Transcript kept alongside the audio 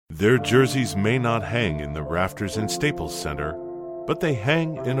Their jerseys may not hang in the rafters in Staples Center, but they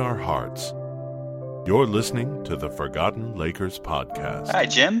hang in our hearts. You're listening to the Forgotten Lakers podcast. Hi,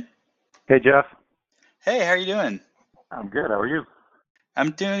 Jim. Hey, Jeff. Hey, how are you doing? I'm good. How are you?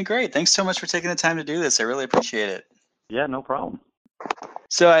 I'm doing great. Thanks so much for taking the time to do this. I really appreciate it. Yeah, no problem.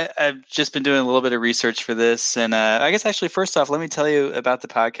 So I've just been doing a little bit of research for this. And I guess actually, first off, let me tell you about the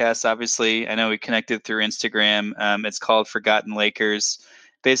podcast. Obviously, I know we connected through Instagram. It's called Forgotten Lakers.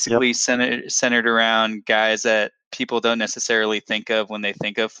 Basically centered around guys that people don't necessarily think of when they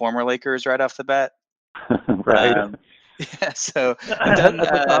think of former Lakers right off the bat. Right. Yeah, so I've done,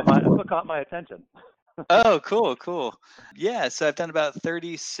 that's what caught my attention. Oh, cool. Yeah, so I've done about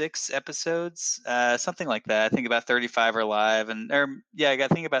 36 episodes, something like that. I think about 35 are live, I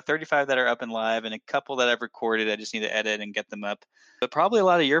think about 35 that are up and live, and a couple that I've recorded. I just need to edit and get them up. But probably a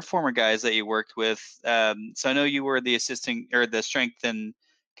lot of your former guys that you worked with. So I know you were the assistant or the strength and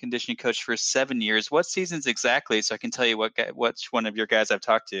conditioning coach for 7 years. What seasons exactly? So I can tell you which one of your guys I've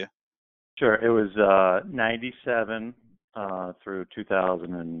talked to. Sure. It was 97 through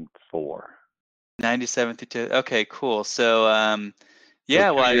 2004. 97 through 2. Okay, cool. So, So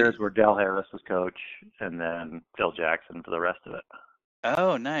 2 years where Del Harris was coach, and then Phil Jackson for the rest of it.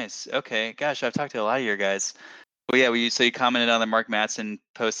 Oh, nice. Okay, gosh, I've talked to a lot of your guys. Well, yeah, so you commented on the Mark Matson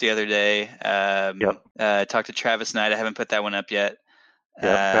post the other day. Talked to Travis Knight. I haven't put that one up yet.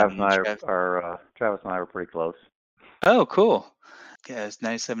 Travis and I were pretty close. Oh, cool. Yeah, it's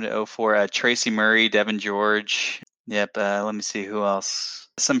 97 to 04. Tracy Murray, Devin George. Yep. Let me see who else.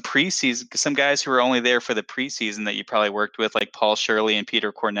 Some guys who were only there for the preseason that you probably worked with, like Paul Shirley and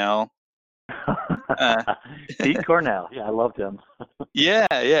Peter Cornell. Pete Cornell. Yeah, I loved him. Yeah.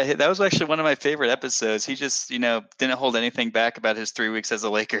 That was actually one of my favorite episodes. He just, didn't hold anything back about his 3 weeks as a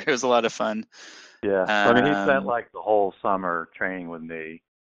Laker. It was a lot of fun. Yeah. I mean, he spent like the whole summer training with me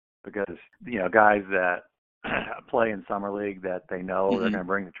because, guys that play in summer league that they know they're going to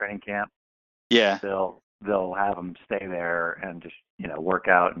bring to training camp. Yeah. They'll have them stay there and just, work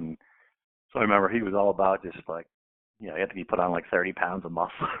out. And so I remember he was all about just like, he had to be put on like 30 pounds of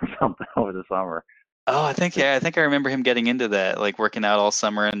muscle or something over the summer. Oh, I think I remember him getting into that, like working out all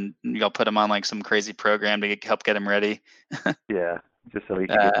summer, and y'all put him on like some crazy program to help get him ready. Yeah, just so he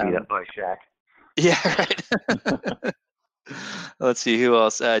could get beat up by Shaq. Yeah, right. Let's see, who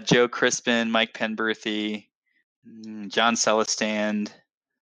else? Joe Crispin, Mike Penberthy, John Celesstand,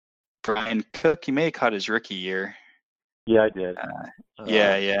 Brian Cook. You may have caught his rookie year. Yeah, I did.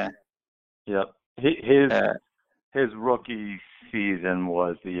 Yeah. Yep. His rookie season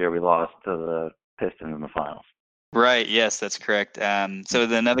was the year we lost to the Pistons in the finals. Right. Yes, that's correct. So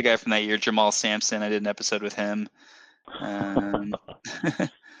the another guy from that year, Jamal Sampson. I did an episode with him. I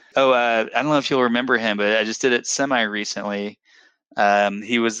don't know if you'll remember him, but I just did it semi-recently.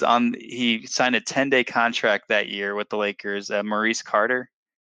 He signed a 10-day contract that year with the Lakers. Maurice Carter.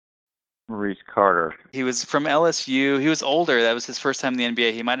 He was from LSU. He was older. That was his first time in the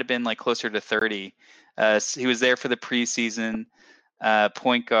NBA. He might have been like closer to 30. He was there for the preseason,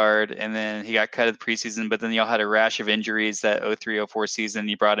 point guard, and then he got cut at the preseason. But then y'all had a rash of injuries that 03-04 season.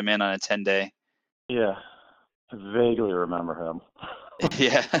 You brought him in on a 10-day. Yeah, I vaguely remember him.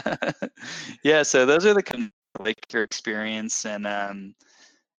 Yeah. Yeah, so those are the Laker experience. And,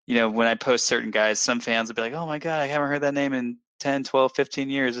 when I post certain guys, some fans will be like, oh, my God, I haven't heard that name in 10, 12, 15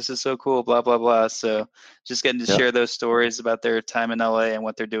 years. This is so cool, blah, blah, blah. So just getting to share those stories about their time in LA and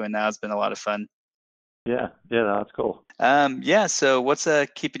what they're doing now has been a lot of fun. Yeah, that's cool. So what's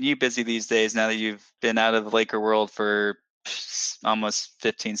keeping you busy these days now that you've been out of the Laker world for almost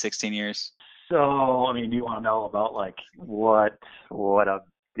 15, 16 years? So, I mean, do you want to know about like what I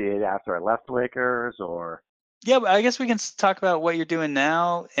did after I left the Lakers, or? Yeah, but I guess we can talk about what you're doing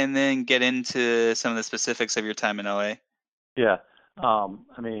now and then get into some of the specifics of your time in LA. Yeah. I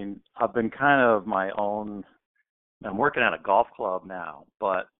mean, I've been kind of my own. I'm working at a golf club now,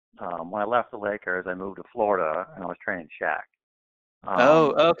 but when I left the Lakers, I moved to Florida and I was training Shaq.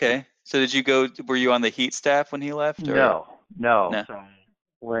 Okay. So were you on the Heat staff when he left? Or? No. So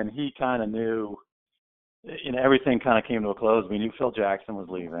when he kind of knew, everything kind of came to a close. We knew Phil Jackson was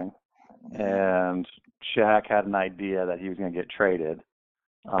leaving, and Shaq had an idea that he was going to get traded.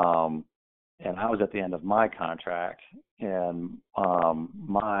 And I was at the end of my contract, and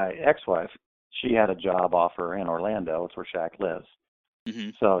my ex-wife, she had a job offer in Orlando. It's where Shaq lives.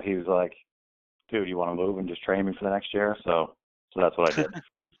 Mm-hmm. So he was like, dude, you want to move and just train me for the next year? So that's what I did.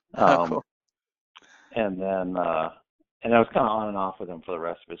 Cool. And then, and I was kind of on and off with him for the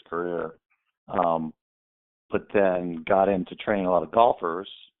rest of his career. But then got into training a lot of golfers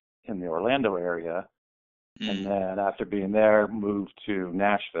in the Orlando area. And then after being there, moved to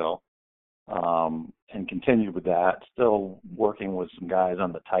Nashville, and continued with that, still working with some guys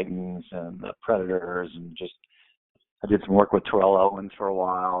on the Titans and the Predators, and just I did some work with Terrell Owens for a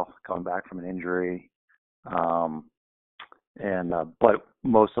while, coming back from an injury. But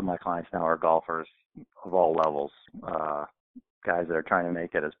most of my clients now are golfers of all levels, guys that are trying to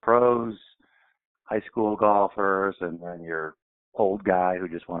make it as pros, high school golfers, and then your old guy who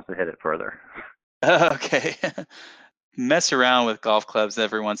just wants to hit it further. Okay. Mess around with golf clubs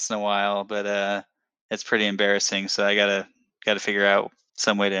every once in a while, but it's pretty embarrassing. So I gotta figure out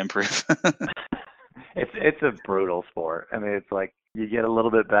some way to improve. It's a brutal sport. I mean, it's like you get a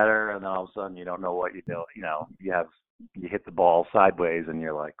little bit better, and then all of a sudden you don't know what you do. You know, you hit the ball sideways, and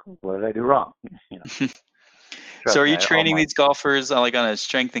you're like, what did I do wrong? You know. So are you training these golfers like on a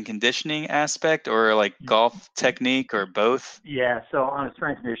strength and conditioning aspect, or like golf technique, or both? Yeah, so on a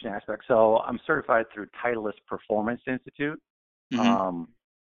strength and conditioning aspect, so I'm certified through Titleist Performance Institute. Mm-hmm.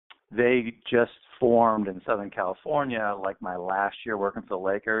 They just formed in Southern California, like my last year working for the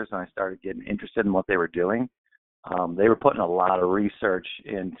Lakers, and I started getting interested in what they were doing. They were putting a lot of research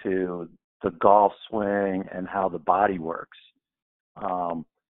into the golf swing and how the body works. And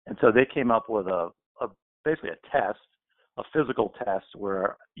so they came up with basically a test, a physical test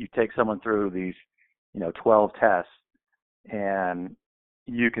where you take someone through these, 12 tests, and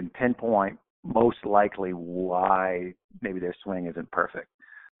you can pinpoint most likely why maybe their swing isn't perfect.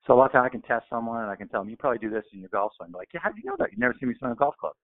 So a lot of times I can test someone and I can tell them, you probably do this in your golf swing. Like, yeah, how do you know that? You've never seen me swing a golf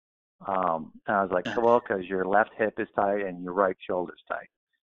club. And I was like, well, because your left hip is tight and your right shoulder's tight.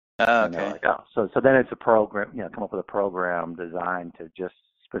 Oh, and okay. Like, oh. So then it's a program, come up with a program designed to just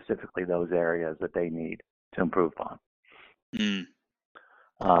specifically those areas that they need to improve upon.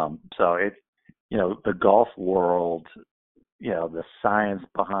 So it's, the golf world, the science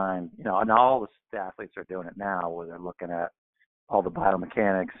behind, and all the athletes are doing it now, where they're looking at all the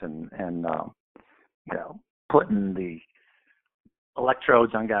biomechanics and putting the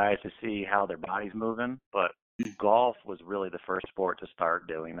electrodes on guys to see how their body's moving. But golf was really the first sport to start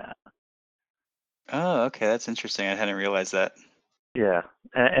doing that. Oh, okay. That's interesting. I hadn't realized that. Yeah.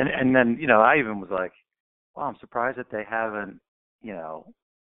 And then, I even was like, wow, I'm surprised that they haven't,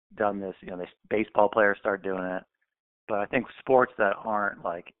 done this. This baseball players start doing it. But I think sports that aren't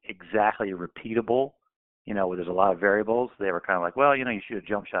like exactly repeatable, where there's a lot of variables, they were kind of like, well, you shoot a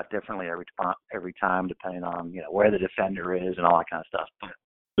jump shot differently every time, depending on, where the defender is and all that kind of stuff. But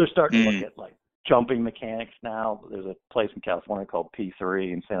they're starting to look at like jumping mechanics now. There's a place in California called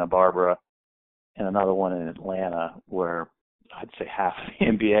P3 in Santa Barbara, and another one in Atlanta where I'd say half of the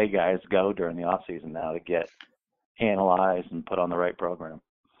NBA guys go during the off season now to get analyzed and put on the right program.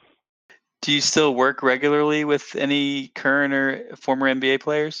 Do you still work regularly with any current or former NBA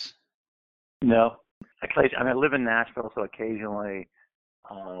players? No. I live in Nashville, so occasionally,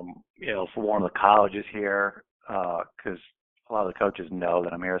 for one of the colleges here, because a lot of the coaches know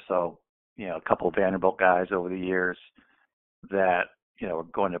that I'm here. So, a couple of Vanderbilt guys over the years that, are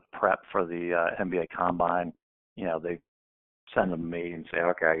going to prep for the NBA Combine, they send them to me and say,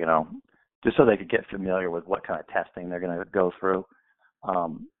 okay, just so they could get familiar with what kind of testing they're going to go through.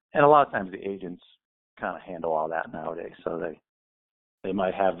 And a lot of times the agents kind of handle all that nowadays. So they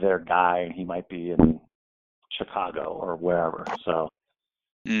might have their guy and he might be in Chicago or wherever. So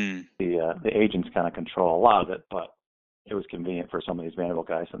the agents kind of control a lot of it, but it was convenient for some of these Vanderbilt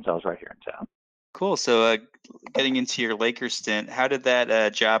guys since I was right here in town. Cool. So getting into your Lakers stint, how did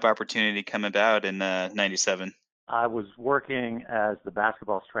that job opportunity come about in 97? I was working as the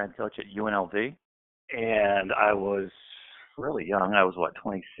basketball strength coach at UNLV, and I was really young. I was,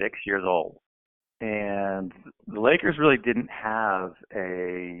 26 years old. And the Lakers really didn't have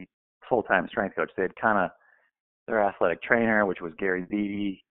a full-time strength coach. They had their athletic trainer, which was Gary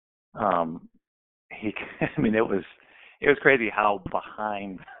Vitti. It was crazy how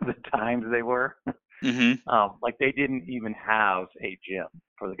behind the times they were. Mm-hmm. They didn't even have a gym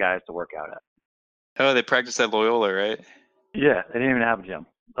for the guys to work out at. Oh, they practiced at Loyola, right? Yeah, they didn't even have a gym.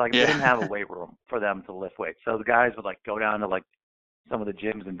 They didn't have a weight room for them to lift weights. So the guys would go down to some of the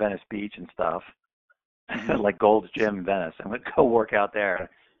gyms in Venice Beach and stuff, like Gold's Gym in Venice, and would go work out there.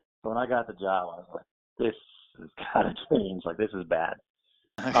 So when I got the job, I was like, this has got to change. This is bad.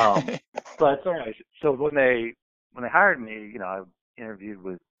 Okay. But anyway, so when they hired me, I interviewed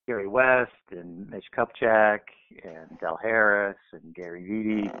with Gary West and Mitch Kupchak and Del Harris and Gary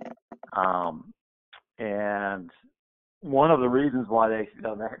Vitti. And one of the reasons why they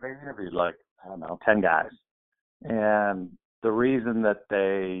interviewed 10 guys. And the reason that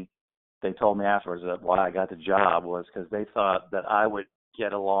they told me afterwards that why I got the job was because they thought that I would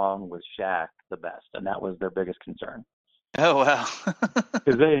get along with Shaq the best, and that was their biggest concern. Oh, wow.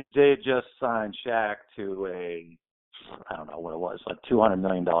 Because they had just signed Shaq to a, I don't know what it was, like $200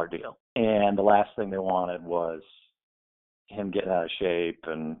 million deal. And the last thing they wanted was him getting out of shape.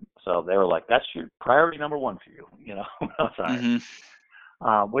 And so they were like, that's your priority number one for you, you know. Sorry.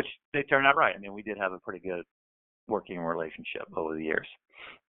 Mm-hmm. Which they turned out right. I mean, we did have a pretty good working relationship over the years.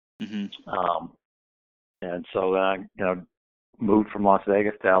 Mm-hmm. And so, moved from Las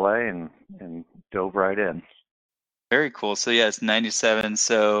Vegas to LA and dove right in. Very cool. So, yeah, it's 97.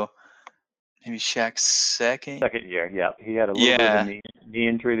 So maybe Shaq's second year, yeah. He had a little bit of a knee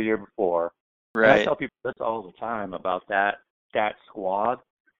injury the year before. Right. And I tell people this all the time about that squad.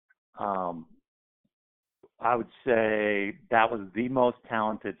 I would say that was the most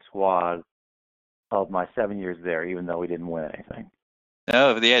talented squad of my 7 years there, even though we didn't win anything.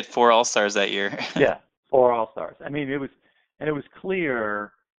 Oh, they had 4 All-Stars that year. Yeah, 4 All-Stars. I mean, it was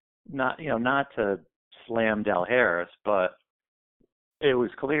clear, not to slam Del Harris, but it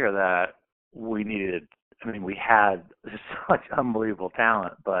was clear that we had such unbelievable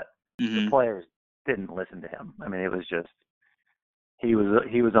talent, but Mm-hmm. the players didn't listen to him. I mean, it was just he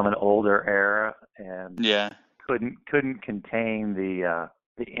was of an older era and couldn't contain the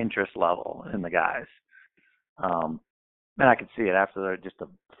interest level in the guys. And I could see it after just the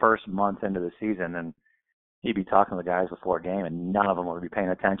first month into the season, and he'd be talking to the guys before a game, and none of them would be paying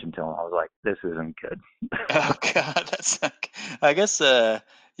attention to him. I was like, this isn't good. Oh God, that's not. I guess.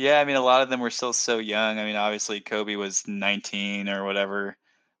 Yeah. I mean, a lot of them were still so young. I mean, obviously Kobe was 19 or whatever.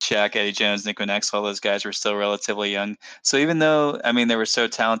 Shaq, Eddie Jones, Nick Van Exel, all those guys were still relatively young. So even though, I mean, they were so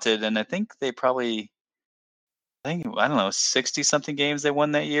talented, and I think they probably, I don't know, 60 something games they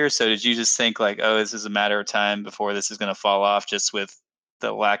won that year. So did you just think like, oh, this is a matter of time before this is going to fall off, just with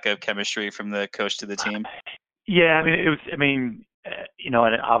the lack of chemistry from the coach to the team? Yeah, I mean, it was. I mean, and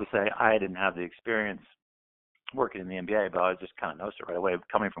obviously I didn't have the experience working in the NBA, but I just kind of noticed it right away.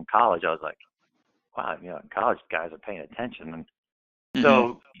 Coming from college, I was like, wow, college guys are paying attention, and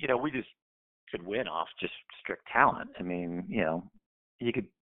so we just could win off just strict talent. I mean, you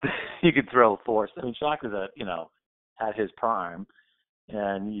could throw force. I mean, Shaq was at his prime,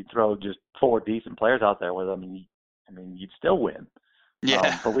 and you throw just 4 decent players out there with him, and you'd still win.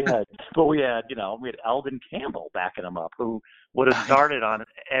 Yeah. But we had Eldon Campbell backing him up, who would have started on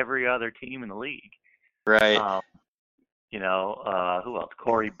every other team in the league. Right. Who else?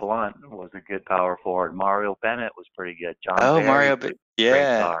 Corey Blunt was a good power forward. Mario Bennett was pretty good. John Barry, Mario, great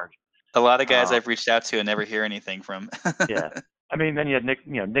guard. A lot of guys I've reached out to and never hear anything from. Yeah. I mean, then you had Nick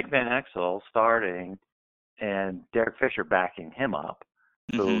Van Exel starting and Derek Fisher backing him up,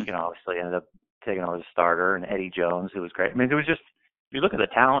 who, obviously ended up taking over the starter, and Eddie Jones, who was great. I mean, it was just, if you look at the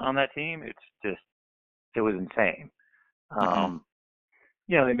talent on that team, it was insane.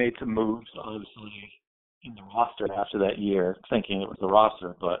 They made some moves, obviously, in the roster after that year, thinking it was the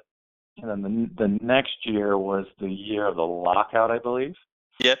roster, but and then the next year was the year of the lockout, I believe.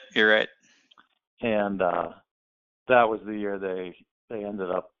 Yep, you're right. And that was the year they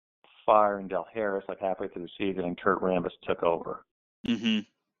ended up firing Del Harris like halfway through the season, and Kurt Rambis took over. Mm-hmm.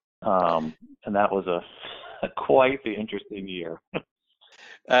 And that was a quite the interesting year.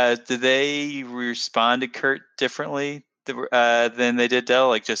 Did they respond to Kurt differently than they did Del,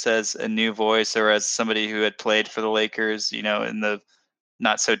 like just as a new voice or as somebody who had played for the Lakers, in the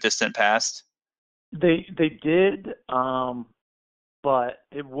not so distant past? They did, but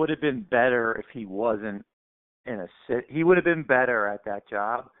it would have been better if he wasn't he would have been better at that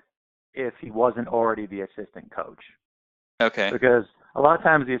job if he wasn't already the assistant coach. Okay. Because a lot of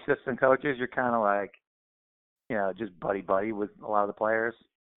times the assistant coaches, you're kind of like, just buddy with a lot of the players.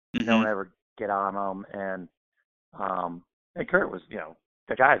 You don't ever get on them. And Kurt was,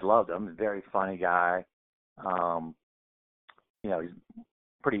 the guys loved him. He's a very funny guy. He's a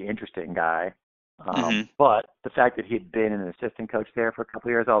pretty interesting guy. But the fact that he had been an assistant coach there for a couple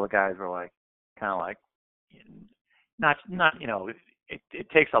of years, all the guys were like, kind of like, not, it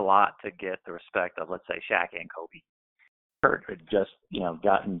takes a lot to get the respect of, let's say, Shaq and Kobe. Kurt had just,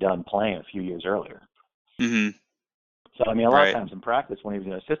 gotten done playing a few years earlier. Mm-hmm. So, I mean, a lot of times in practice when he was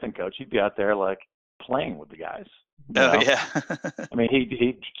an assistant coach, he'd be out there, like, playing with the guys. Yeah. I mean,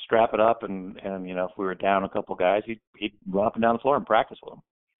 he'd strap it up, and if we were down a couple guys, he'd run up and down the floor and practice with them.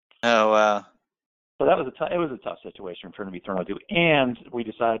 Oh, wow. So that was a tough situation for him to be thrown into. And we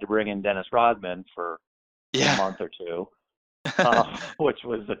decided to bring in Dennis Rodman for a month or two, which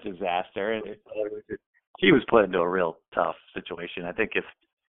was a disaster. He was put into a real tough situation. I think if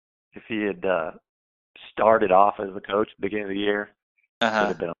he had started off as the coach at the beginning of the year,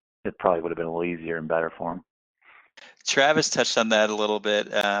 it probably would have been a little easier and better for him. Travis touched on that a little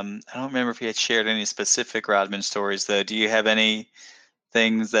bit. I don't remember if he had shared any specific Rodman stories, though. Do you have any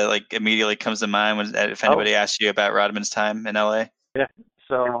things that like immediately comes to mind if Oh, anybody asks you about Rodman's time in LA? yeah.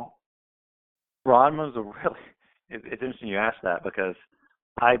 So Rodman was a really. It's interesting you asked that because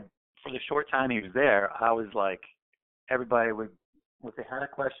for the short time he was there, I was like, everybody would, if they had a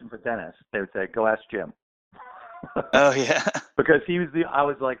question for Dennis, they would say, "Go ask Jim," Oh yeah. because I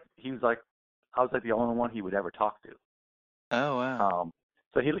was like the only one he would ever talk to. Oh wow.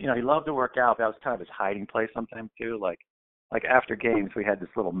 So he loved to work out. That was kind of his hiding place sometimes too. Like after games, we had this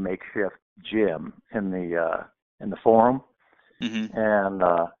little makeshift gym in the forum, Mhm.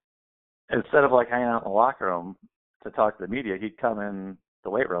 and instead of like hanging out in the locker room to talk to the media, he'd come in the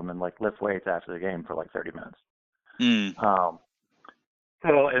weight room and like lift weights after the game for like 30 minutes. Mm.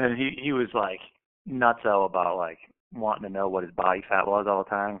 So and then he was like nutso about like wanting to know what his body fat was all the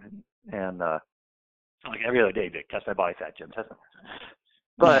time, and like every other day, Vic, test my body fat, Jim, test my.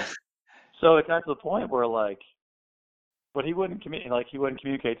 But so it got to the point where like, but he wouldn't communicate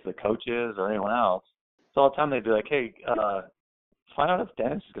to the coaches or anyone else. So all the time they'd be like, "Hey, find out if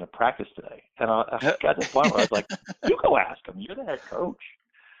Dennis is going to practice today." And I got to the point where I was like, "You go ask him. You're the head coach."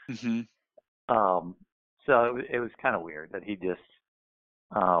 Mhm. So it was kind of weird that he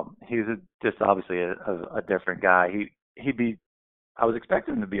was just obviously a different guy. He'd be. I was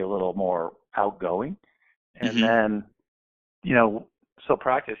expecting him to be a little more outgoing, and Mhm. then so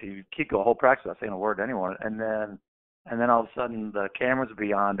practice, he'd keep the whole practice without saying a word to anyone, and then all of a sudden the cameras would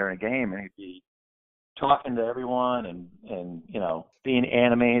be on during a game, and he'd be talking to everyone and being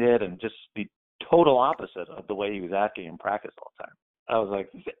animated and just be total opposite of the way he was acting in practice all the time. I was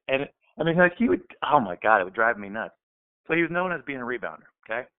like, and I mean, like he would, oh my God, it would drive me nuts. So he was known as being a rebounder,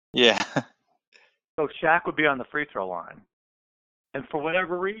 okay? Yeah. So Shaq would be on the free throw line, and for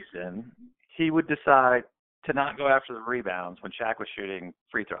whatever reason, he would decide to not go after the rebounds when Shaq was shooting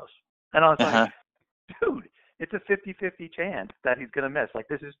free throws. And I was like, Uh-huh. dude, it's a 50-50 chance that he's going to miss. Like,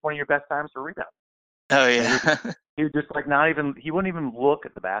 this is one of your best times to rebound. Oh And yeah. he would just like he wouldn't even look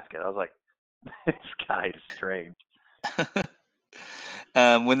at the basket. I was like, this guy is strange.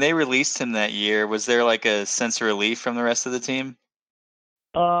 When they released him that year, was there like a sense of relief from the rest of the team?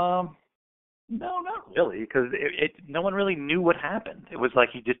 No, not really, because no one really knew what happened. It was like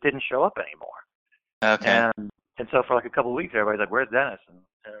he just didn't show up anymore. Okay. And so for like a couple of weeks, everybody's like, "Where's Dennis?" And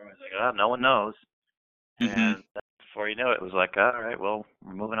everybody's like, "Oh, no one knows." Mhm. And before you know it, it was like, "All right, well,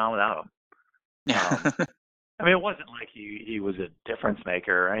 we're moving on without him." Yeah. I mean, it wasn't like he was a difference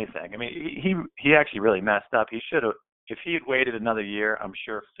maker or anything. I mean, he actually really messed up. He should have, if he had waited another year, I'm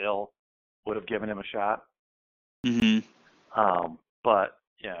sure Phil would have given him a shot. Mhm. But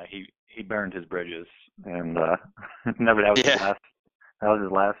yeah, he burned his bridges, and never that was his Yeah. last. That was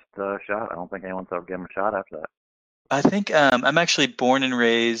his last shot. I don't think anyone's ever given him a shot after that. I think I'm actually born and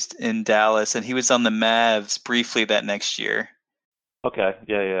raised in Dallas, and he was on the Mavs briefly that next year. Okay,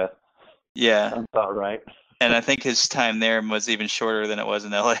 yeah, Yeah. sounds about right. And I think his time there was even shorter than it was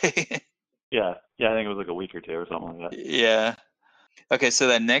in LA. Yeah, I think it was like a week or two or something like that. Yeah. Okay, so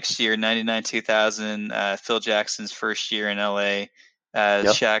that next year, 99, 2000, Phil Jackson's first year in LA, Yep,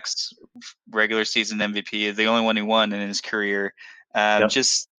 Shaq's regular season MVP, the only one he won in his career. yep.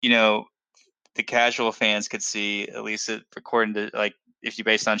 Just, the casual fans could see, at least according to, like, if you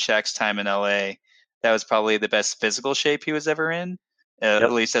based on Shaq's time in LA, that was probably the best physical shape he was ever in, at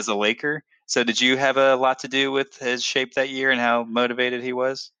Yep. least as a Laker. So did you have a lot to do with his shape that year and how motivated he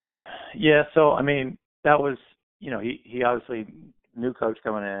was? Yeah, so I mean, that was, he obviously new coach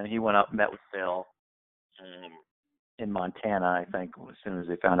coming in. He went up and met with Phil in Montana, I think, as soon as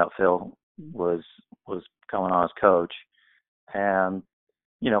they found out Phil was coming on as coach. And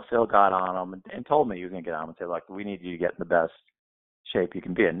Phil got on him and told me he was going to get on him and say, like, we need you to get in the best shape you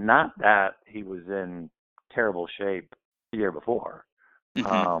can be in. Not that he was in terrible shape the year before.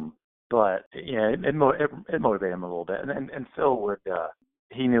 Hmm. But yeah, it motivated him a little bit. And Phil would,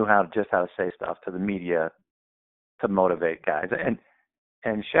 he knew how to say stuff to the media to motivate guys.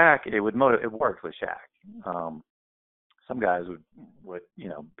 And Shaq, it worked with Shaq. Some guys would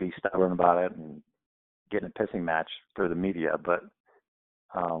be stubborn about it and get in a pissing match through the media, but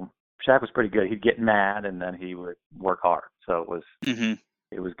Shaq was pretty good. He'd get mad and then he would work hard. So Hmm.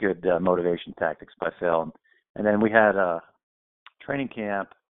 it was good motivation tactics by Phil. And then we had a training camp,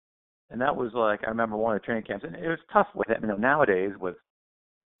 and that was like, I remember one of the training camps, and it was tough with it. Nowadays with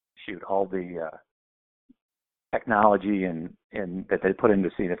all the technology and that they put into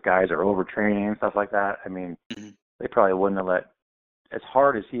seeing if guys are overtraining and stuff like that. I mean, Hmm. they probably wouldn't have let, as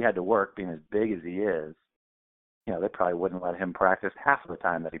hard as he had to work, being as big as he is, they probably wouldn't let him practice half of the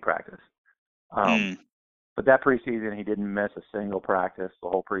time that he practiced. Mm. but that preseason he didn't miss a single practice the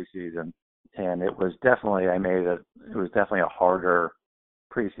whole preseason, and it was definitely a harder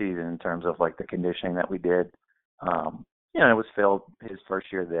preseason in terms of like the conditioning that we did. It was Phil, his first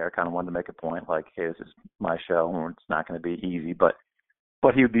year there, kind of wanted to make a point like, hey, this is my show, and it's not going to be easy, but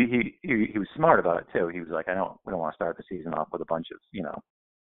he was smart about it too. He was like, we don't want to start the season off with a bunch of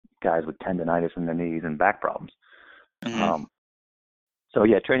guys with tendonitis in their knees and back problems. Mm-hmm. So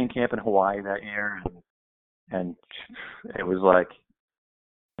yeah, training camp in Hawaii that year, and it was like,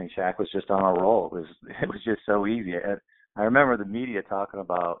 I mean, Shaq was just on a roll. It was just so easy. And I remember the media talking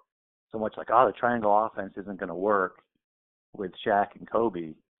about so much like, the triangle offense isn't going to work with Shaq and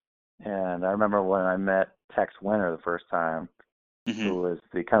Kobe. And I remember when I met Tex Winter the first time, Mm-hmm. who was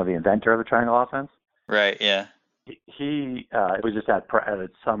the kind of the inventor of the triangle offense. Right. Yeah. He it was just at a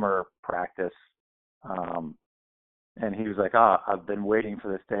summer practice, and he was like, I've been waiting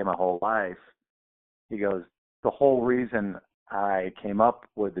for this day my whole life. He goes, the whole reason I came up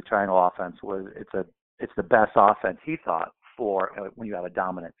with the triangle offense was it's the best offense, he thought, for when you have a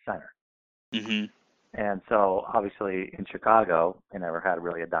dominant center. Mm-hmm. And so obviously in Chicago they never had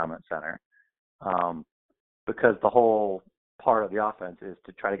really a dominant center, because the whole part of the offense is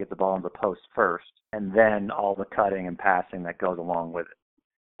to try to get the ball in the post first, and then all the cutting and passing that goes along with it.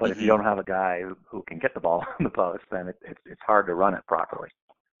 But Mm-hmm. if you don't have a guy who can get the ball in the post, then it's hard to run it properly.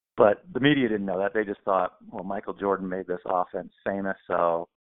 But the media didn't know that. They just thought, well, Michael Jordan made this offense famous, so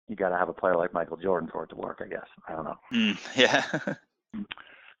you got to have a player like Michael Jordan for it to work, I guess. I don't know. Yeah.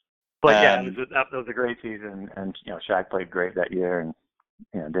 But yeah, that was a great season, and Shaq played great that year,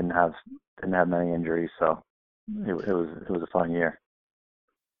 and didn't have many injuries, so it was a fun year.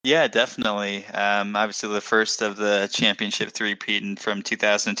 Yeah, definitely. Obviously, the first of the championship three-peat from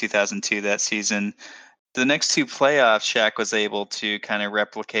 2000 2002 that season. The next two playoffs, Shaq was able to kind of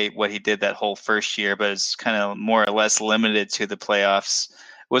replicate what he did that whole first year, but it's kind of more or less limited to the playoffs.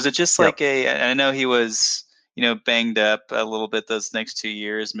 Was it just like I know he was, banged up a little bit those next 2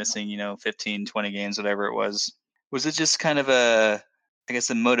 years, missing, 15, 20 games, whatever it was. Was it just kind of a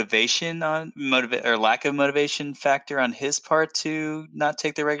motivation or lack of motivation factor on his part to not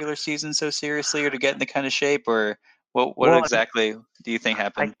take the regular season so seriously or to get in the kind of shape, or what exactly do you think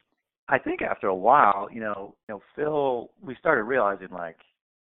happened? I think after a while, Phil, we started realizing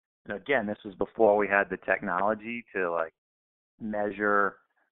again, this was before we had the technology to measure,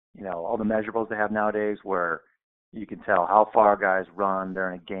 all the measurables they have nowadays where you can tell how far guys run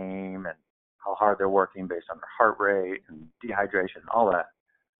during a game and how hard they're working based on their heart rate and dehydration and all that.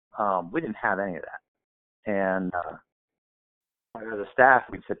 We didn't have any of that. And as a staff,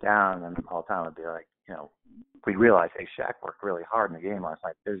 we'd sit down and all the time would be like, we'd realize, hey, Shaq worked really hard in the game last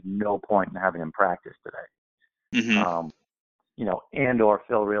night. There's no point in having him practice today. Mm-hmm. And or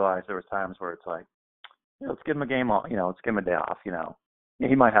Phil realized there was times where it's like, let's give him a game off, let's give him a day off,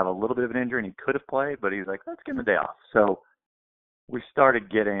 He might have a little bit of an injury and he could have played, but he's like, let's give him a day off. So we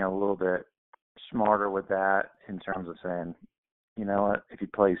started getting a little bit smarter with that in terms of saying, you know what, if he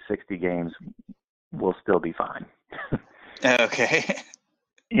plays 60 games, we'll still be fine. Okay.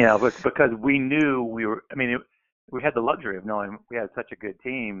 But because we knew we had the luxury of knowing we had such a good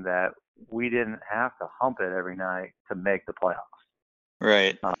team that we didn't have to hump it every night to make the playoffs.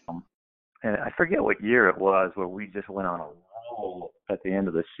 Right. And I forget what year it was where we just went on a roll at the end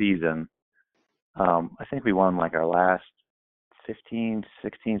of the season. I think we won our last 15,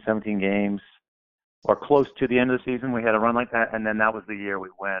 16, 17 games, or close to the end of the season. We had a run like that, and then that was the year we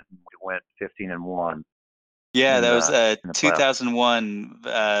went 15-1. Yeah, that was 2001,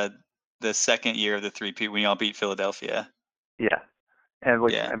 the second year of the three-peat when y'all beat Philadelphia. Yeah, and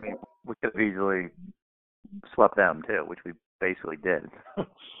we could have easily swept them too, which we basically did.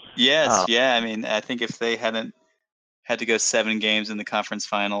 Yes, yeah. I think if they hadn't had to go 7 games in the conference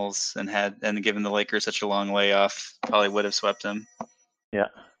finals and given the Lakers such a long layoff, probably would have swept them. Yeah.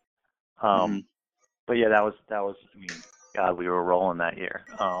 But yeah, that was. God, we were rolling that year.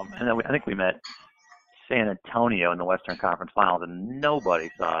 And then I think we met San Antonio in the Western Conference Finals, and nobody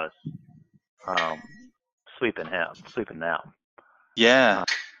saw us sweeping them. Yeah.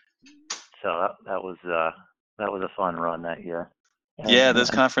 So that was a fun run that year. And those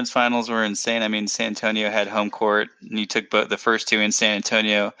conference finals were insane. San Antonio had home court, and you took the first 2 in San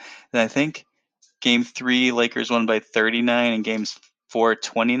Antonio. And I think Game 3, Lakers won by 39, and Games 4,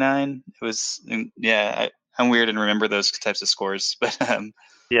 29. It was, I'm weird and remember those types of scores, but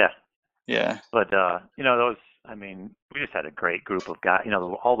yeah. But those. We just had a great group of guys.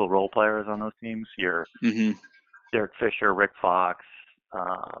 All the role players on those teams. Derek Fisher, Rick Fox,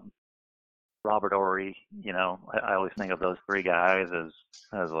 Robert Horry. I always think of those 3 guys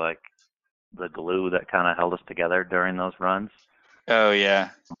as the glue that kind of held us together during those runs. Oh yeah.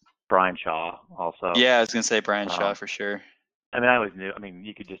 Brian Shaw also. Yeah, I was gonna say Brian Shaw Um, for sure. I mean, I always knew. I mean,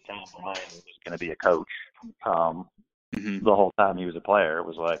 you could just tell Brian was going to be a coach. Hmm. The whole time he was a player, it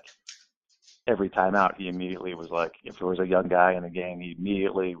was like every time out, he immediately was like, if there was a young guy in the game, he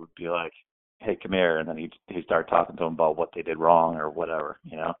immediately would be like, "Hey, come here," and then he'd start talking to him about what they did wrong or whatever,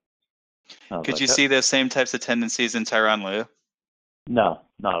 you know. I was Could like, you see those same types of tendencies in Tyronn Lue? no,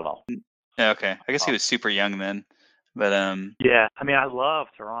 not at all. Yeah, okay. I guess he was super young then. But Yeah, I mean, I love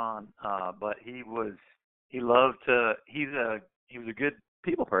Tehran, but he was a good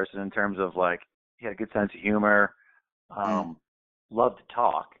people person in terms of like he had a good sense of humor, loved to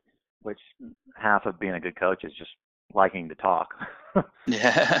talk, which half of being a good coach is just liking to talk.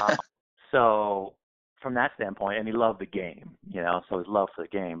 yeah. So from that standpoint, and he loved the game, you know, so his love for the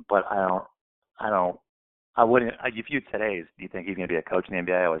game. But I wouldn't. If you today's, do you think he's going to be a coach in the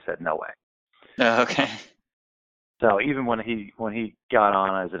NBA? I would have said no way. Oh, okay. So even when he got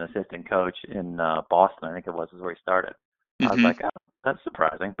on as an assistant coach in Boston, I think it was is where he started. I was like, oh, that's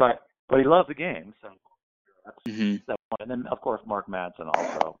surprising, but he loved the game, so that's that one. And then of course Mark Madsen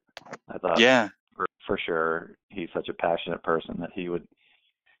also. I thought, yeah, for sure, he's such a passionate person that he would,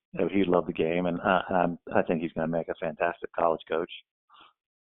 he'd love the game, and I think he's going to make a fantastic college coach.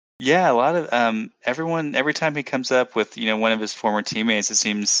 yeah. A lot of everyone every time he comes up with one of his former teammates, it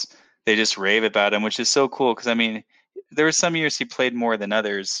seems they just rave about him, which is so cool. Because I mean, there were some years he played more than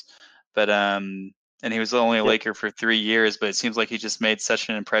others, but and he was only a Laker for 3 years, but it seems like he just made such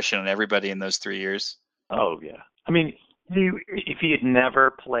an impression on everybody in those 3 years. Oh yeah, I mean, if he had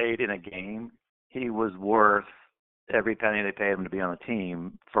never played in a game, he was worth every penny they paid him to be on the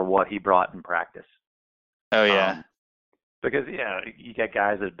team for what he brought in practice. Oh yeah. Because you get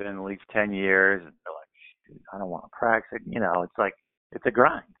guys that have been in the league for 10 years, and they're like, I don't want to practice. You know, it's like it's a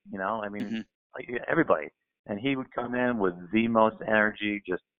grind. You know, I mean, like everybody. And he would come in with the most energy,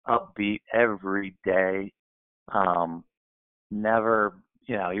 just upbeat every day. Never,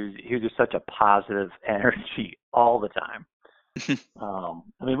 he was just such a positive energy all the time.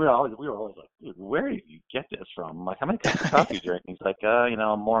 I mean, we were always like, dude, where did you get this from? I'm like, how many cups of coffee you drink? And he's like,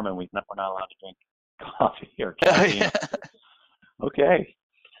 I'm Mormon. We're not allowed to drink coffee or caffeine. Okay.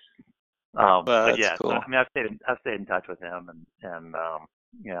 But yeah, cool. so, I mean, I've stayed in touch with him, and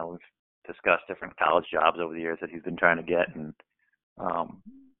we've discussed different college jobs over the years that he's been trying to get, and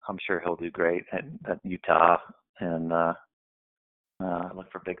I'm sure he'll do great at Utah, and I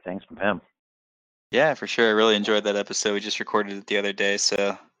look for big things from him. Yeah, for sure. I really enjoyed that episode. We just recorded it the other day,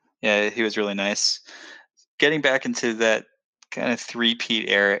 so yeah, he was really nice. Getting back into that kind of three-peat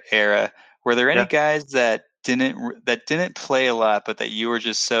era, were there any guys that didn't play a lot, but that you were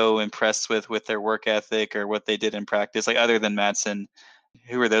just so impressed with their work ethic or what they did in practice, like other than Madsen?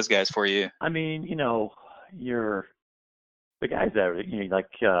 Who were those guys for you? I mean, you're the guys that like.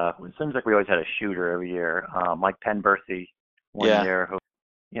 It seems like we always had a shooter every year. Mike Penberthy one year, who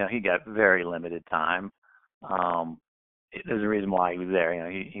he got very limited time. There's a reason why he was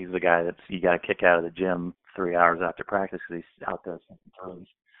there. He's the guy that you got to kick out of the gym 3 hours after practice because he's out there shooting throws.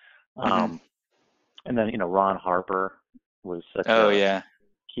 And then Ron Harper was such a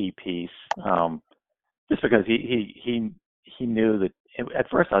key piece. Just because he knew that. At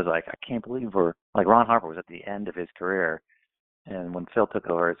first I was like, I can't believe Ron Harper was at the end of his career, and when Phil took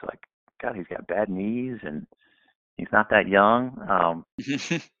over, it's like, God, he's got bad knees and he's not that young.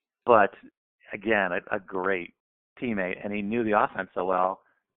 But again, a great teammate, and he knew the offense so well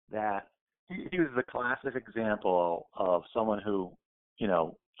that he was the classic example of someone who,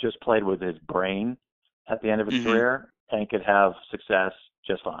 just played with his brain at the end of his career and could have success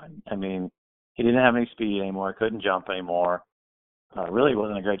just fine. I mean, he didn't have any speed anymore, couldn't jump anymore. Really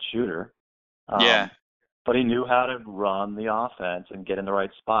wasn't a great shooter. But he knew how to run the offense and get in the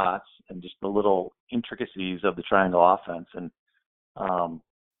right spots and just the little intricacies of the triangle offense. And,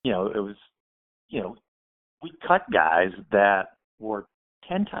 it was, we cut guys that were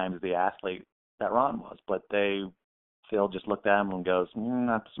 10 times the athlete that Ron was, but Phil just looked at him and goes,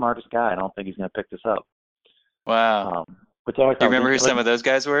 not the smartest guy. I don't think he's going to pick this up. Wow. Do you remember who some of those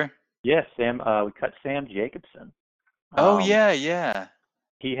guys were? Yes, we cut Sam Jacobson. Oh, yeah.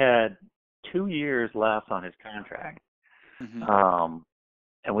 He had 2 years left on his contract. And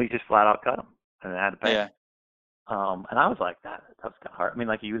we just flat out cut him and had to pay him. And I was like, that was kind of hard. I mean,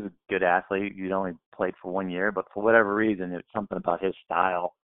 he was a good athlete. He'd only played for 1 year, but for whatever reason, it's something about his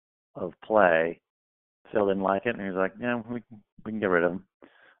style of play. Phil didn't like it, and he was like, we can get rid of him.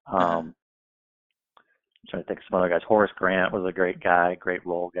 I'm trying to think of some other guys. Horace Grant was a great guy, great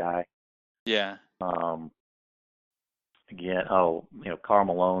role guy. Yeah. again, Karl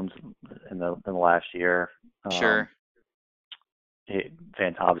Malone's in the last year. Sure.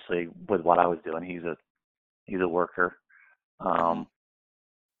 Obviously, with what I was doing, he's a worker. I'm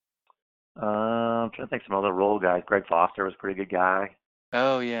trying to think of some other role guys. Greg Foster was a pretty good guy.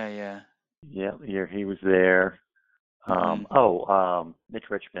 Oh yeah. Yeah, he was there. Mitch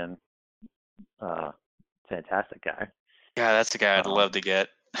Richmond, fantastic guy. Yeah, that's the guy I'd love to get.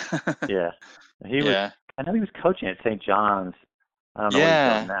 Yeah, he was. I know he was coaching at St. John's. I don't know what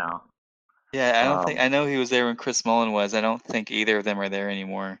he's doing now. Yeah, I don't think I know he was there when Chris Mullen was. I don't think either of them are there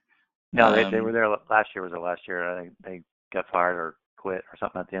anymore. No, they were there last year. Was the last year? I think they got fired or quit or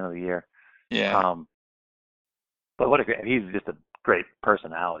something at the end of the year. Yeah. But he's just a great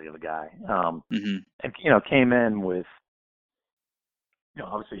personality of a guy. And came in with,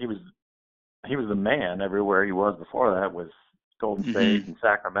 obviously he was the man everywhere he was before that was Golden State and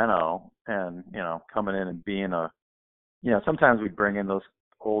Sacramento, and coming in and being sometimes we bring in those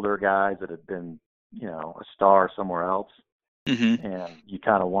older guys that had been a star somewhere else, and you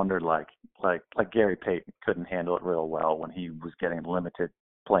kind of wondered like Gary Payton couldn't handle it real well when he was getting limited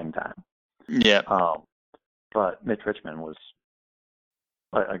playing time. Yeah. But Mitch Richmond was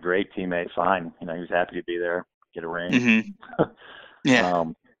a great teammate. Fine, he was happy to be there, get a ring. Yeah.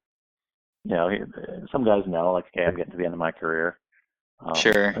 Some guys know, like, okay, I'm getting to the end of my career.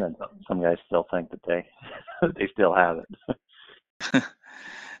 Sure. And then some guys still think that they still have it.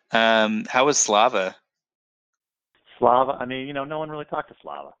 How was Slava? Slava, no one really talked to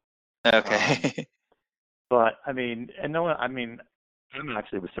Slava. Okay. But I'm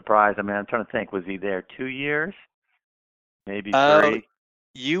actually was surprised. I'm trying to think. Was he there 2 years? Maybe 3?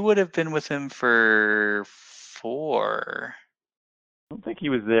 You would have been with him for 4. I don't think he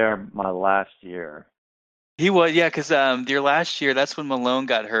was there my last year. He was, yeah, because your last year, that's when Malone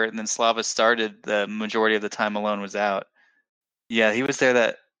got hurt, and then Slava started the majority of the time Malone was out. Yeah, he was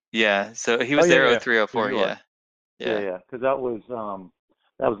there so he was there 03, 04, yeah. Yeah, because that was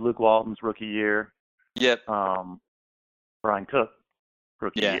Luke Walton's rookie year. Yep. Brian Cook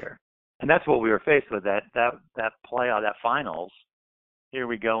rookie year. And that's what we were faced with, that playoff, that finals. Here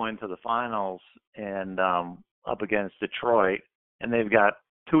we go into the finals and up against Detroit, and they've got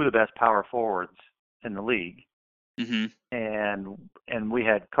 2 of the best power forwards in the league. And we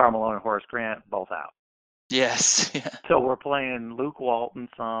had Karl Malone and Horace Grant both out. Yes. Yeah. So we're playing Luke Walton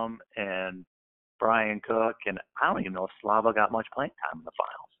some and Brian Cook, and I don't even know if Slava got much playing time in the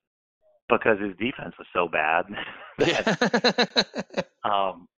finals because his defense was so bad.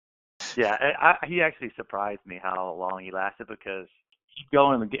 He actually surprised me how long he lasted, because he'd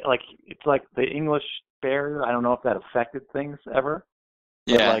go in the game, like, it's like the English barrier. I don't know if that affected things ever.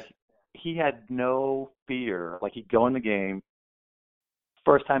 Yeah. But, like, he had no fear. Like, he'd go in the game.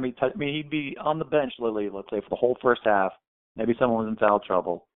 First time he touched me, he'd be on the bench, literally, let's say, for the whole first half. Maybe someone was in foul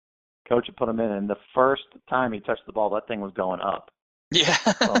trouble. Coach would put him in, and the first time he touched the ball, that thing was going up. Yeah.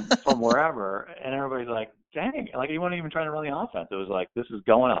 from wherever. And everybody's like, dang. Like, he wasn't even trying to run the offense. It was like, this is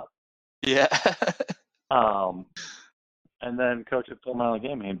going up. Yeah. And then coach would pull him out of the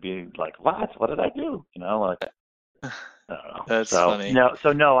game, and he'd be like, what did I do? Like, I don't know. That's funny.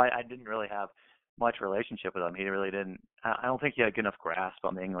 No, I didn't really have much relationship with him. He really didn't. I don't think he had a good enough grasp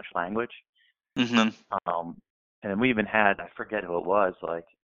on the English language. And we even had, I forget who it was, like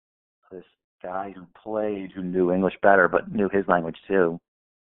this guy who knew English better but knew his language too,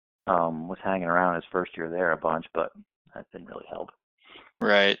 was hanging around his first year there a bunch, but that didn't really help.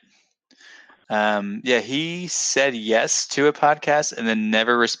 Right. He said yes to a podcast and then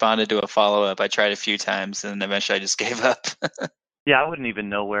never responded to a follow-up. I tried a few times and eventually I just gave up. Yeah, I wouldn't even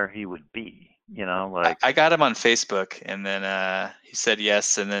know where he would be, like I got him on Facebook, and then he said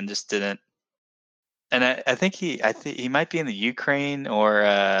yes and then just didn't. And I think he might be in the Ukraine,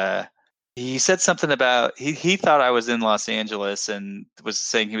 or he said something about he thought I was in Los Angeles and was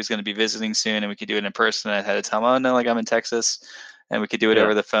saying he was going to be visiting soon and we could do it in person. I had to tell him, oh no, like I'm in Texas. And we could do it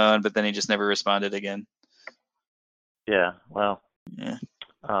over the phone, but then he just never responded again. Yeah, well. Yeah.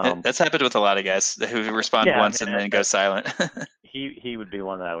 That's happened with a lot of guys who respond once and then go silent. he would be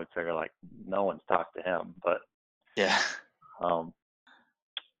one that I would figure, like, no one's talked to him, but yeah. I'll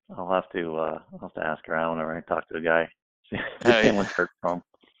have to ask around whenever I talk to a guy. See if anyone's heard from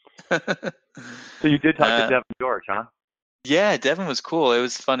him. So you did talk to Devin George, huh? Yeah, Devin was cool. It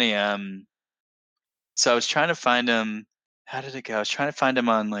was funny. So I was trying to find him. How did it go? I was trying to find him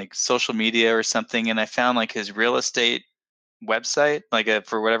on like social media or something, and I found like his real estate website, like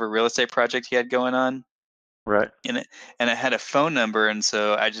for whatever real estate project he had going on. Right. And I had a phone number, and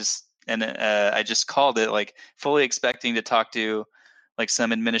so I just called it, like fully expecting to talk to like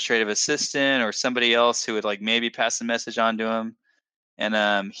some administrative assistant or somebody else who would like maybe pass the message on to him.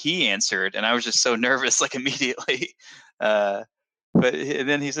 And he answered, and I was just so nervous, like immediately. And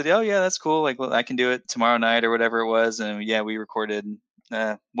then he said, "Oh yeah, that's cool. Like, well, I can do it tomorrow night or whatever it was." And yeah, we recorded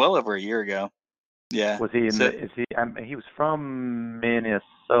well over a year ago. Yeah. Was he in So he was from Minnesota.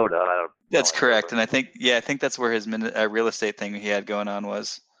 I don't that's know. correct, and I think that's where his real estate thing he had going on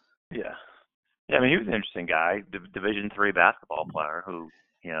was. Yeah. Yeah, I mean, he was an interesting guy, Division III basketball player who,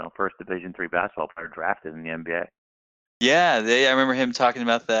 first Division III basketball player drafted in the NBA. Yeah, I remember him talking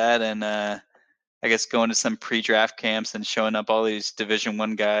about that, and I guess going to some pre-draft camps and showing up all these Division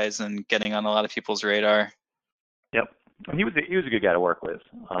I guys and getting on a lot of people's radar. Yep, and he was a good guy to work with.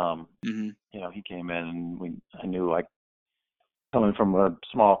 Mm-hmm. He came in, and I knew, like, coming from a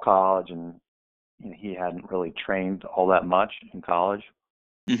small college, and he hadn't really trained all that much in college.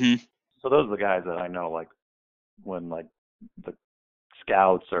 Mm-hmm. So those are the guys that I know, like, when, like, the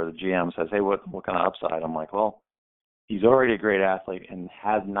scouts or the GM says, "Hey, what kind of upside?" I'm like, well, he's already a great athlete and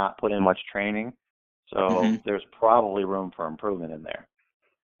has not put in much training, so there's probably room for improvement in there.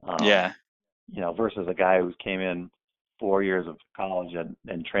 Yeah. Versus a guy who came in 4 years of college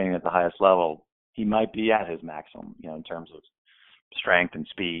and training at the highest level, he might be at his maximum, in terms of strength and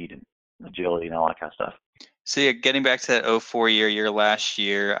speed and agility and all that kind of stuff. So yeah, getting back to that 2004 year last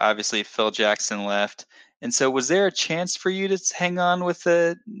year, obviously Phil Jackson left. And so was there a chance for you to hang on with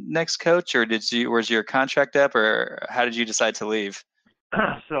the next coach, or was your contract up, or how did you decide to leave?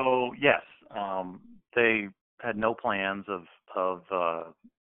 So yes, they had no plans of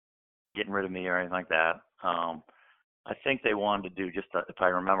getting rid of me or anything like that. I think they wanted to do just, if I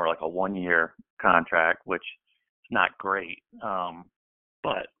remember, like a 1-year contract, which is not great.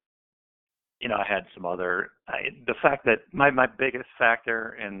 But I had some other. The fact that my biggest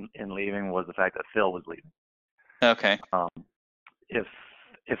factor in leaving was the fact that Phil was leaving. Okay.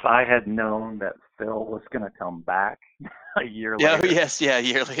 If I had known that Phil was going to come back a year later. Oh yes, yeah, a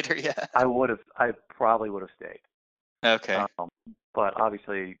year later, yeah. I probably would have stayed. Okay. But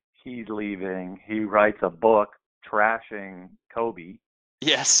obviously he's leaving. He writes a book trashing Kobe.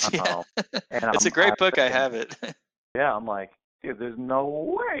 Yes. Yeah. And it's a great book. I have it. Yeah, I'm like, dude, there's no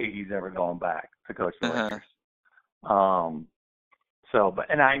way he's ever going back to coach the Lakers.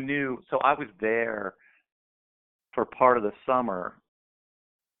 And I knew, so I was there for part of the summer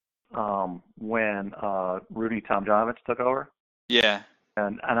when Rudy Tomjanovich took over. Yeah.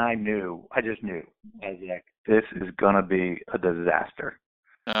 And I just knew. I was like, this is going to be a disaster.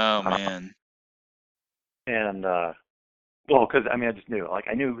 Oh, man. Because, I just knew. Like,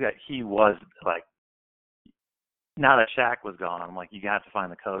 I knew that he was, like, now that Shaq was gone, I'm like, you got to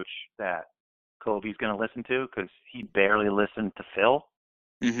find the coach that Kobe's going to listen to, because he barely listened to Phil.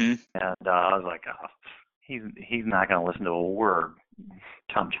 Mm-hmm. And I was like, oh, he's not going to listen to a word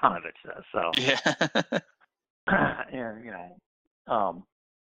Tomjanovich says. So yeah. And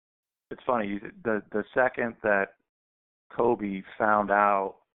it's funny. The second that Kobe found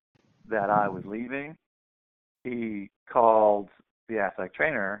out that I was leaving, he called the athletic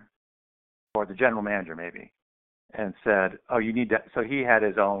trainer, or the general manager maybe, and said, "Oh, you need to." So he had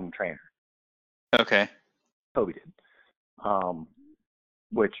his own trainer. Okay. Kobe did,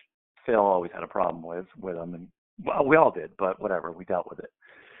 which Phil always had a problem with him, and well, we all did, but whatever, we dealt with it.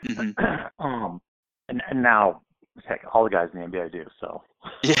 Mm-hmm. And now, heck, all the guys in the NBA do. So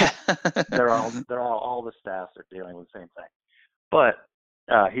yeah, they're all the staffs are dealing with the same thing. But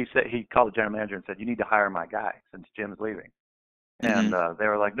he called the general manager and said, "You need to hire my guy since Jim's leaving." And they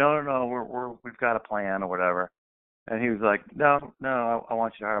were like, "No, we've got a plan or whatever." And he was like, "No, I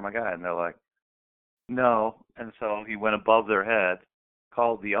want you to hire my guy." And they're like, "No." And so he went above their head,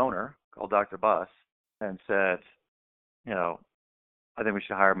 called the owner, called Dr. Buss, and said, "I think we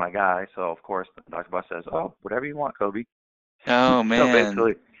should hire my guy." So of course Dr. Buss says, "Oh, whatever you want, Kobe." Oh man.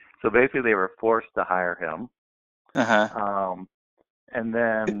 So basically they were forced to hire him. And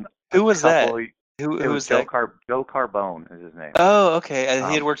then who was that? Who was Joe that? Joe Carbone is his name. Oh, okay.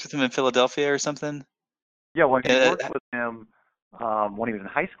 He had worked with him in Philadelphia or something. Yeah, when he worked with him when he was in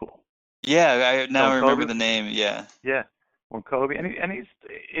high school. Yeah, I now remember Kobe, the name. Yeah. Yeah, when Kobe, and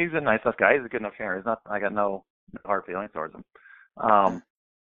he's a nice enough guy. He's a good enough trainer. I got no hard feelings towards him.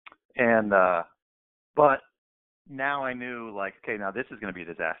 But now I knew, like, okay, now this is going to be a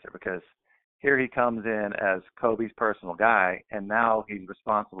disaster, because here he comes in as Kobe's personal guy, and now he's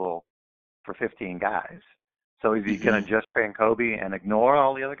responsible for 15 guys. So is he going to just train Kobe and ignore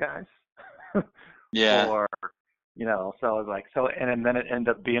all the other guys? Yeah. Or, so I was like, and then it ended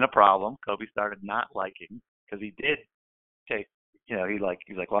up being a problem. Kobe started not liking, because he did take, he's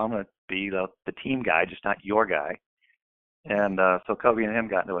like, well, I'm going to be the team guy, just not your guy. And so Kobe and him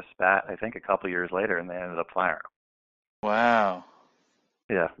got into a spat, I think, a couple years later, and they ended up firing him. Wow.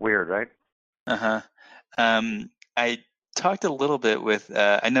 Yeah, weird, right? Uh-huh. I talked a little bit with,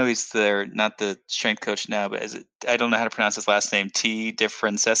 I know he's not the strength coach now, but I don't know how to pronounce his last name, T.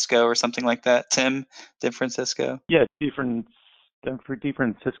 DeFrancesco or something like that. Tim DeFrancesco? Yeah,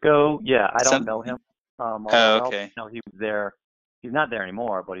 DeFrancisco. Yeah, I don't know him all that Oh, well. okay. No, he was there. He's not there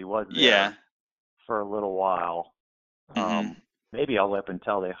anymore, but he was Yeah. there for a little while. Mm-hmm. Maybe all up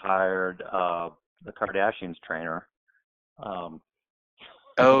until they hired the Kardashians trainer. Oh,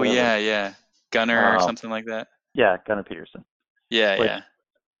 Whatever. yeah. Gunner or something like that. Yeah, Gunnar Peterson. Yeah, Which, yeah.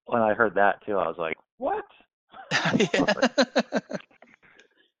 when I heard that too, I was like, what? Yeah.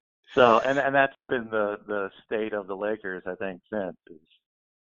 So, and that's been the state of the Lakers, I think, since, is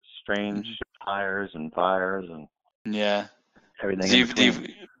strange hires and fires and Yeah. everything Do in you, do between.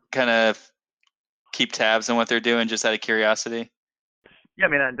 you kind of keep tabs on what they're doing just out of curiosity? Yeah, I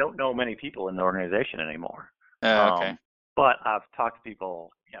mean, I don't know many people in the organization anymore. Oh, okay. But I've talked to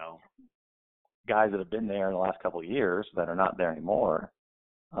people, guys that have been there in the last couple of years that are not there anymore.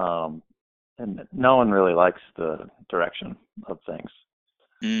 And no one really likes the direction of things.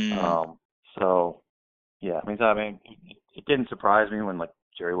 So, yeah, I mean, it didn't surprise me when, like,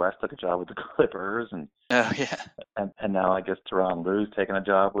 Jerry West took a job with the Clippers, and Oh, yeah. and now I guess Tyronn Lue's taking a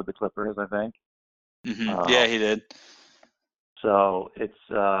job with the Clippers, I think. Mm-hmm. Yeah, he did. So it's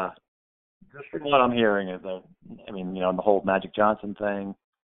just from what I'm hearing is that, I mean, the whole Magic Johnson thing.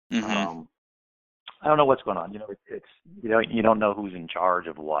 Mm-hmm. I don't know what's going on. It's you don't know who's in charge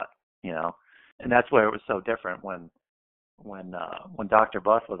of what. And that's where it was so different when Dr.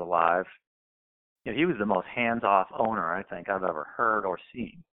 Buss was alive. He was the most hands-off owner I think I've ever heard or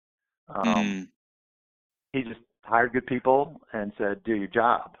seen. He just hired good people and said, "Do your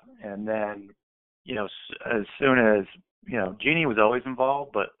job." And then, as soon as Jeannie was always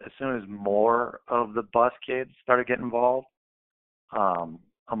involved, but as soon as more of the Buss kids started getting involved,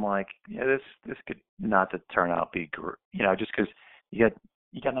 I'm like, yeah, this could not to turn out be, just because you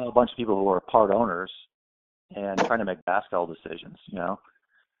got a bunch of people who are part owners and trying to make basketball decisions,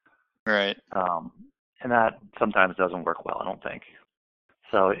 Right. And that sometimes doesn't work well, I don't think.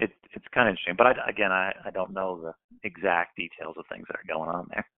 So it's kind of interesting, but I don't know the exact details of things that are going on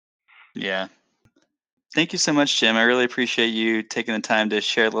there. Yeah. Thank you so much, Jim. I really appreciate you taking the time to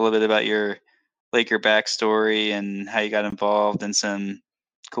share a little bit about your Laker backstory and how you got involved and some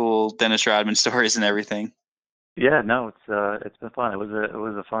cool Dennis Rodman stories and everything. Yeah, no, it's been fun. It was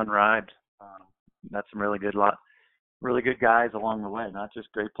a fun ride. Met some really good guys along the way. Not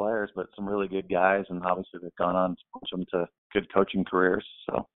just great players, but some really good guys, and obviously they've gone on to push them to good coaching careers.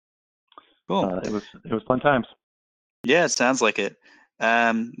 So cool. It was fun times. Yeah, it sounds like it.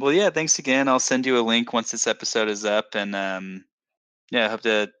 Well, yeah, thanks again. I'll send you a link once this episode is up, and I hope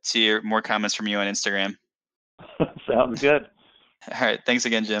to see more comments from you on Instagram. Sounds good. All right, thanks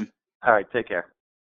again, Jim. All right, take care.